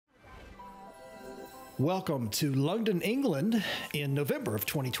Welcome to London, England in November of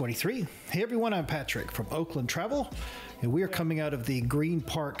 2023. Hey everyone, I'm Patrick from Oakland Travel, and we are coming out of the Green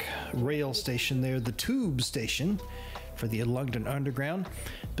Park rail station there, the tube station for the London Underground,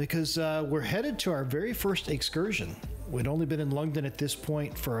 because we're headed to our very first excursion. We'd only been in London at this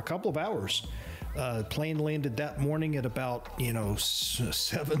point for a couple of hours. Plane landed that morning at about,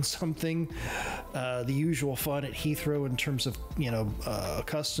 7 something. The usual fun at Heathrow in terms of,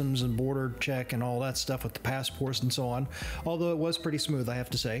 customs and border check and all that stuff with the passports and so on. Although it was pretty smooth, I have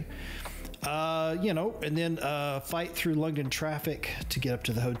to say. And then fight through London traffic to get up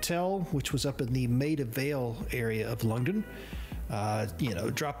to the hotel, which was up in the Maida Vale area of London.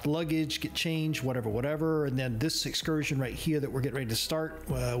 Drop the luggage, get changed, whatever. And then this excursion right here that we're getting ready to start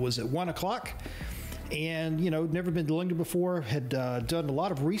was at 1 o'clock. And, never been to London before, had done a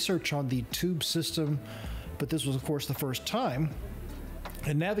lot of research on the tube system, but this was, of course, the first time.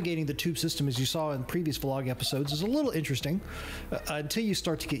 And navigating the tube system, as you saw in previous vlog episodes, is a little interesting until you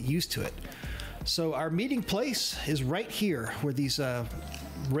start to get used to it. So our meeting place is right here where these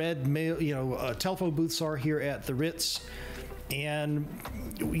red telephone booths are here at the Ritz. And,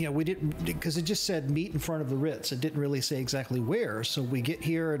 we didn't, because it just said meet in front of the Ritz. It didn't really say exactly where. So we get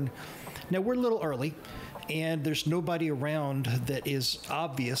here, and now we're a little early, and there's nobody around that is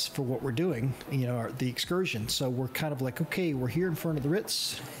obvious for what we're doing, the excursion. So we're kind of like, okay, we're here in front of the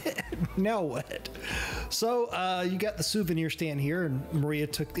Ritz. Now what? So you got the souvenir stand here, and Maria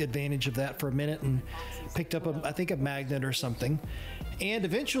took advantage of that for a minute and picked up, I think, a magnet or something. And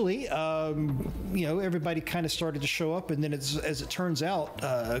eventually, everybody kind of started to show up, and then as it turns out,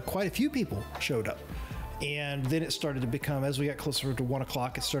 quite a few people showed up. And then it started to become, as we got closer to 1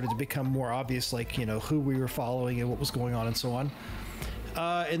 o'clock, it started to become more obvious, like, who we were following and what was going on and so on.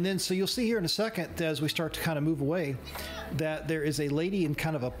 And then, so you'll see here in a second, as we start to kind of move away, that there is a lady in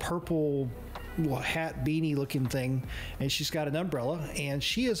kind of a purple hat, beanie looking thing, and she's got an umbrella, and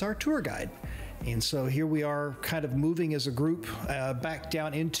she is our tour guide. And so here we are kind of moving as a group back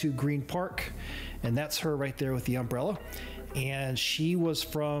down into Green Park, and that's her right there with the umbrella. And she was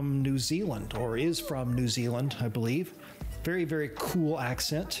from New Zealand, or is from New Zealand, I believe. Very, very cool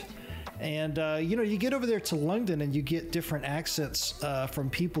accent. And, you get over there to London and you get different accents from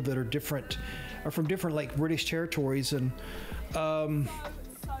people that are different, or from different, like, British territories. And,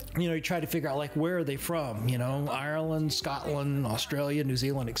 you try to figure out, like, where are they from? Ireland, Scotland, Australia, New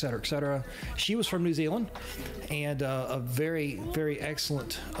Zealand, et cetera, et cetera. She was from New Zealand, and a very, very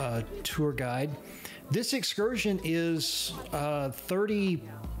excellent tour guide. This excursion is 30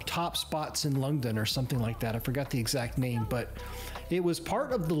 top spots in London or something like that. I forgot the exact name, but it was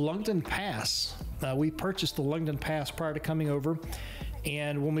part of the London Pass. We purchased the London Pass prior to coming over.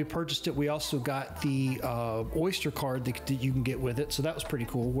 And when we purchased it, we also got the Oyster card that you can get with it. So that was pretty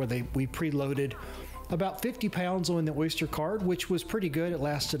cool, where we preloaded about 50 pounds on the Oyster card, which was pretty good. It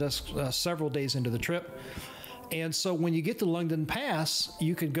lasted us several days into the trip. And so when you get the London Pass,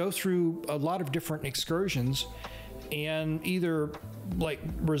 you can go through a lot of different excursions and either, like,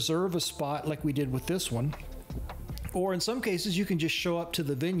 reserve a spot like we did with this one, or in some cases you can just show up to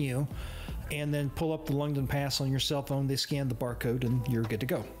the venue and then pull up the London Pass on your cell phone. They scan the barcode and you're good to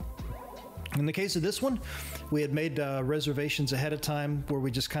go. In the case of this one, we had made reservations ahead of time, where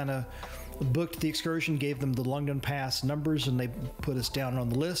we just kind of booked the excursion, gave them the London Pass numbers, and they put us down on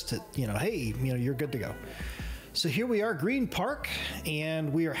the list that, hey, you're good to go. So here we are, Green Park,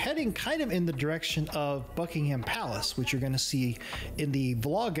 and we are heading kind of in the direction of Buckingham Palace, which you're going to see in the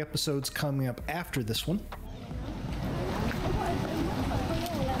vlog episodes coming up after this one.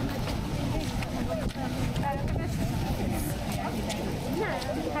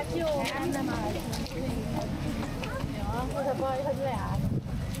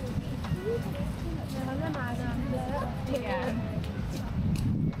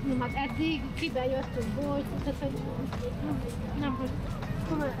 Hát eddig kiben jöttünk volt, tehát hogy nem, hogy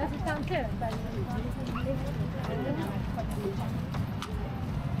ezután térben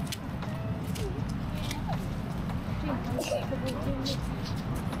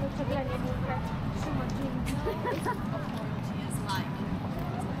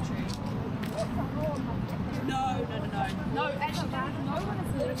No, actually, no one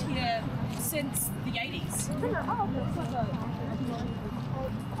has lived here since the 80s.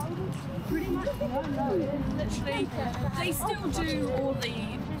 Pretty much, no. Literally, they still do all the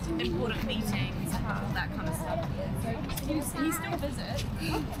important meetings and all that kind of stuff. You still visit.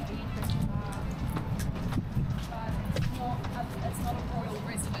 It's not a royal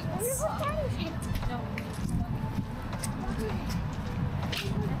residence. No.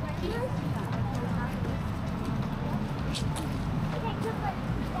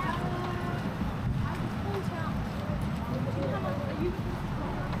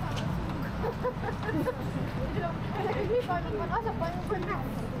 Hyvin paljon asapainon kuin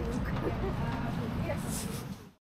näin.